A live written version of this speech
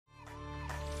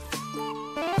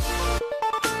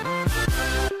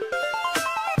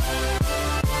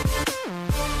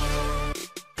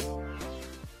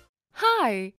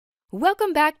Hi!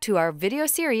 Welcome back to our video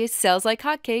series Sales Like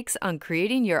Hotcakes on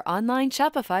creating your online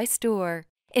Shopify store.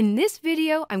 In this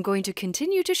video, I'm going to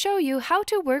continue to show you how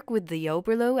to work with the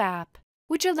Oberlo app,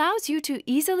 which allows you to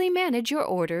easily manage your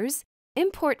orders,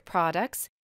 import products,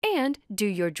 and do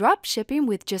your drop shipping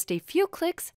with just a few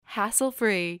clicks,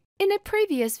 hassle-free. In a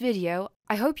previous video,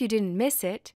 I hope you didn't miss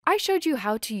it, I showed you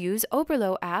how to use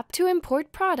Oberlo app to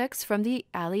import products from the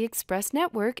Aliexpress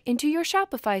network into your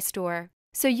Shopify store,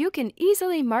 so you can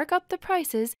easily mark up the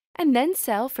prices and then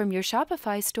sell from your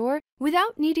Shopify store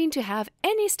without needing to have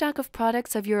any stock of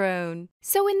products of your own.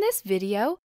 So in this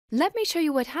video, let me show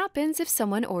you what happens if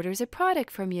someone orders a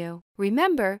product from you.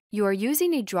 Remember, you are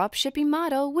using a drop shipping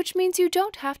model, which means you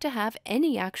don't have to have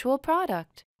any actual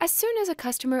product. As soon as a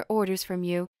customer orders from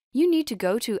you, you need to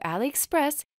go to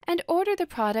Aliexpress and order the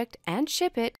product and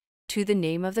ship it to the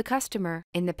name of the customer.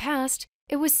 In the past,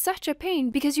 it was such a pain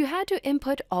because you had to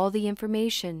input all the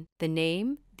information, the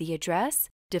name, the address,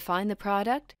 define the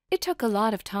product. It took a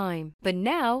lot of time. But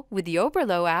now, with the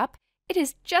Oberlo app, it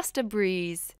is just a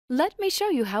breeze. Let me show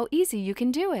you how easy you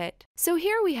can do it. So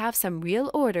here we have some real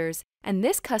orders, and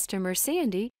this customer,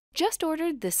 Sandy, just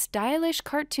ordered this stylish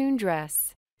cartoon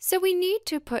dress. So we need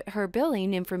to put her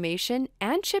billing information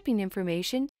and shipping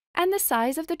information and the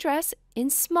size of the dress in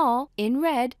small, in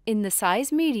red, in the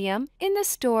size medium, in the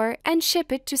store, and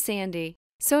ship it to Sandy.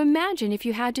 So imagine if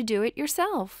you had to do it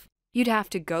yourself. You'd have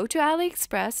to go to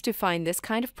Aliexpress to find this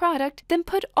kind of product, then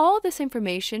put all this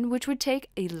information, which would take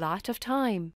a lot of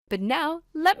time. But now,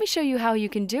 let me show you how you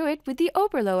can do it with the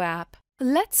Oberlo app.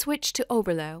 Let's switch to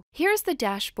Oberlo. Here's the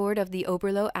dashboard of the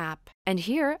Oberlo app, and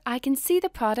here I can see the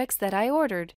products that I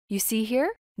ordered. You see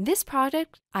here? This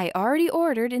product I already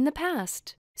ordered in the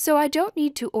past, so I don't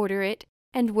need to order it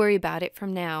and worry about it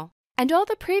from now. And all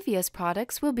the previous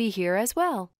products will be here as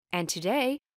well. And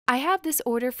today, I have this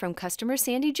order from customer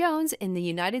Sandy Jones in the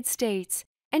United States,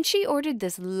 and she ordered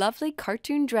this lovely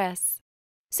cartoon dress.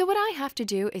 So what I have to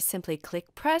do is simply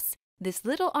press this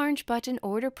little orange button,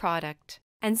 Order Product.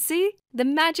 And see, the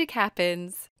magic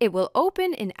happens. It will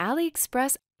open in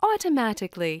Aliexpress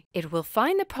automatically. It will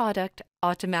find the product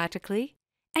automatically,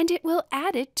 and it will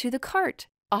add it to the cart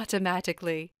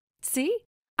automatically. See?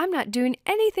 I'm not doing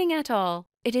anything at all.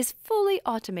 It is fully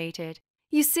automated.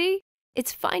 You see?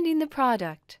 It's finding the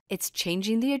product. It's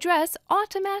changing the address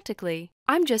automatically.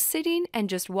 I'm just sitting and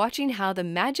just watching how the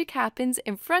magic happens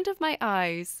in front of my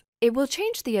eyes. It will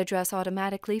change the address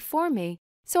automatically for me,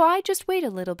 so I just wait a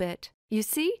little bit. You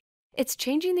see? It's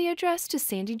changing the address to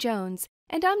Sandy Jones,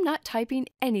 and I'm not typing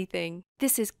anything.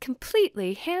 This is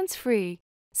completely hands-free.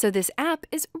 So this app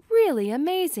is really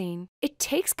amazing. It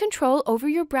takes control over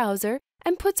your browser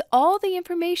and puts all the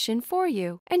information for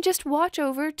you, and just watch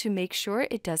over to make sure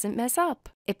it doesn't mess up.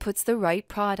 It puts the right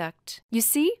product. You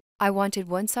see? I wanted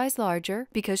one size larger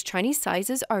because Chinese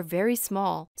sizes are very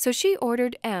small. So she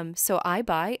ordered M, so I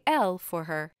buy L for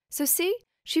her. So see?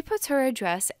 She puts her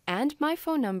address and my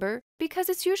phone number because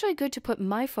it's usually good to put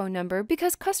my phone number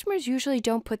because customers usually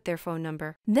don't put their phone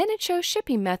number. Then it shows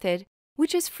shipping method,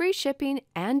 which is free shipping,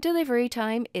 and delivery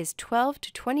time is 12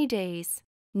 to 20 days.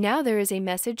 Now there is a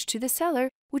message to the seller,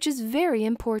 which is very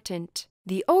important.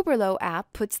 The Oberlo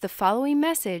app puts the following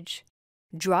message: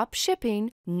 drop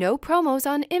shipping, no promos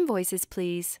on invoices,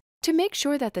 please, to make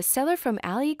sure that the seller from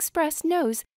Aliexpress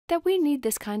knows that we need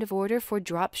this kind of order for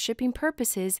drop shipping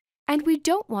purposes, and we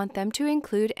don't want them to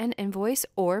include an invoice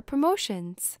or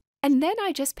promotions. And then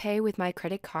I just pay with my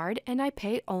credit card, and I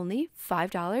pay only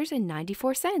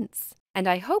 $5.94. And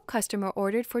I hope customer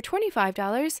ordered for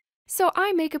 $25, so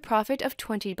I make a profit of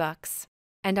 $20.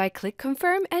 And I click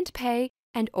confirm and pay,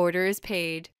 and order is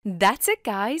paid. That's it,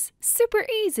 guys. Super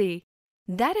easy.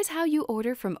 That is how you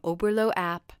order from Oberlo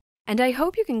app. And I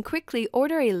hope you can quickly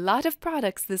order a lot of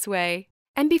products this way.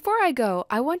 And before I go,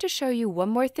 I want to show you one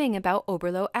more thing about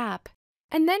Oberlo app,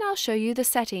 and then I'll show you the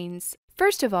settings.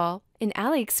 First of all, in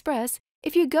Aliexpress,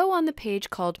 if you go on the page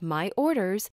called My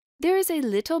Orders, there is a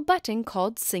little button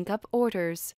called Sync Up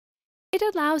Orders. It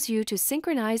allows you to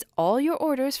synchronize all your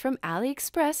orders from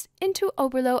Aliexpress into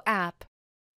Oberlo app.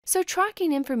 So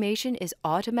tracking information is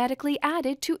automatically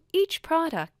added to each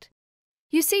product.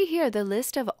 You see here the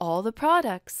list of all the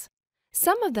products.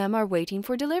 Some of them are waiting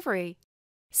for delivery.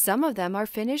 Some of them are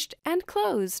finished and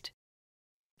closed.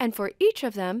 And for each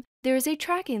of them, there is a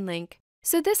tracking link.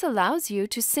 So this allows you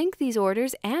to sync these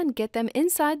orders and get them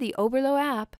inside the Oberlo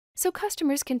app, so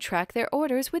customers can track their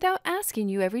orders without asking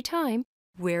you every time,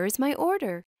 "Where is my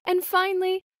order?" And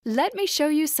finally, let me show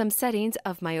you some settings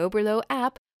of my Oberlo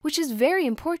app, which is very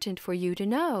important for you to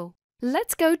know.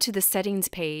 Let's go to the settings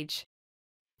page.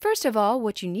 First of all,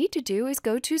 what you need to do is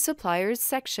go to Suppliers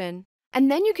section. And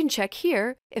then you can check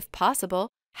here, if possible,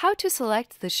 how to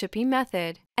select the shipping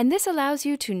method. And this allows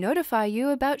you to notify you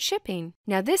about shipping.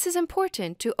 Now this is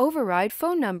important to override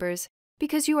phone numbers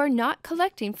because you are not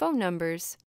collecting phone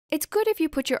numbers. It's good if you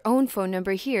put your own phone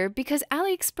number here because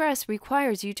Aliexpress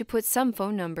requires you to put some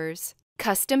phone numbers.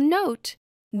 Custom note.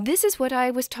 This is what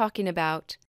I was talking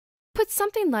about. Put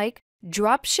something like,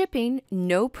 drop shipping,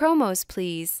 no promos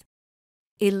please.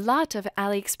 A lot of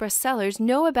Aliexpress sellers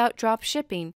know about drop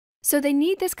shipping, so they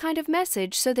need this kind of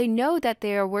message so they know that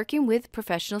they are working with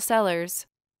professional sellers.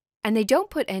 And they don't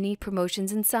put any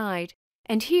promotions inside.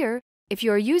 And here, if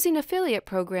you are using affiliate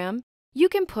program, you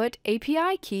can put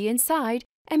API key inside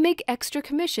and make extra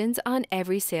commissions on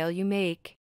every sale you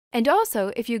make. And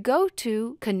also, if you go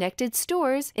to Connected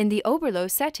Stores in the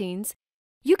Oberlo settings,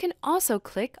 you can also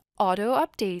click Auto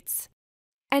Updates.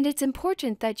 And it's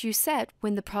important that you set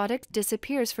when the product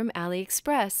disappears from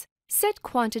Aliexpress. Set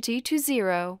quantity to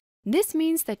 0. This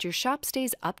means that your shop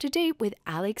stays up to date with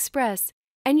Aliexpress,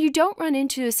 and you don't run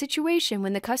into a situation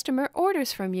when the customer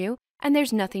orders from you and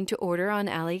there's nothing to order on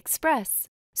Aliexpress.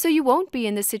 So you won't be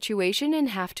in the situation and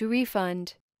have to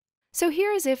refund. So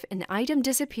here is if an item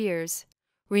disappears.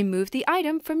 Remove the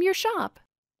item from your shop.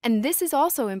 And this is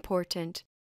also important.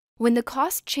 When the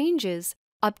cost changes,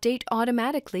 update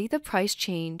automatically the price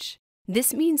change.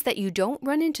 This means that you don't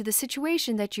run into the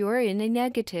situation that you are in a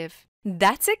negative.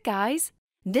 That's it, guys!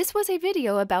 This was a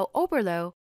video about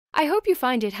Oberlo. I hope you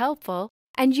find it helpful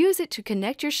and use it to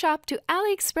connect your shop to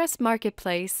Aliexpress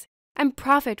Marketplace and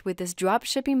profit with this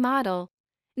dropshipping model.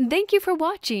 Thank you for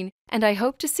watching, and I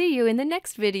hope to see you in the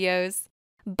next videos.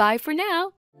 Bye for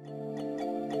now!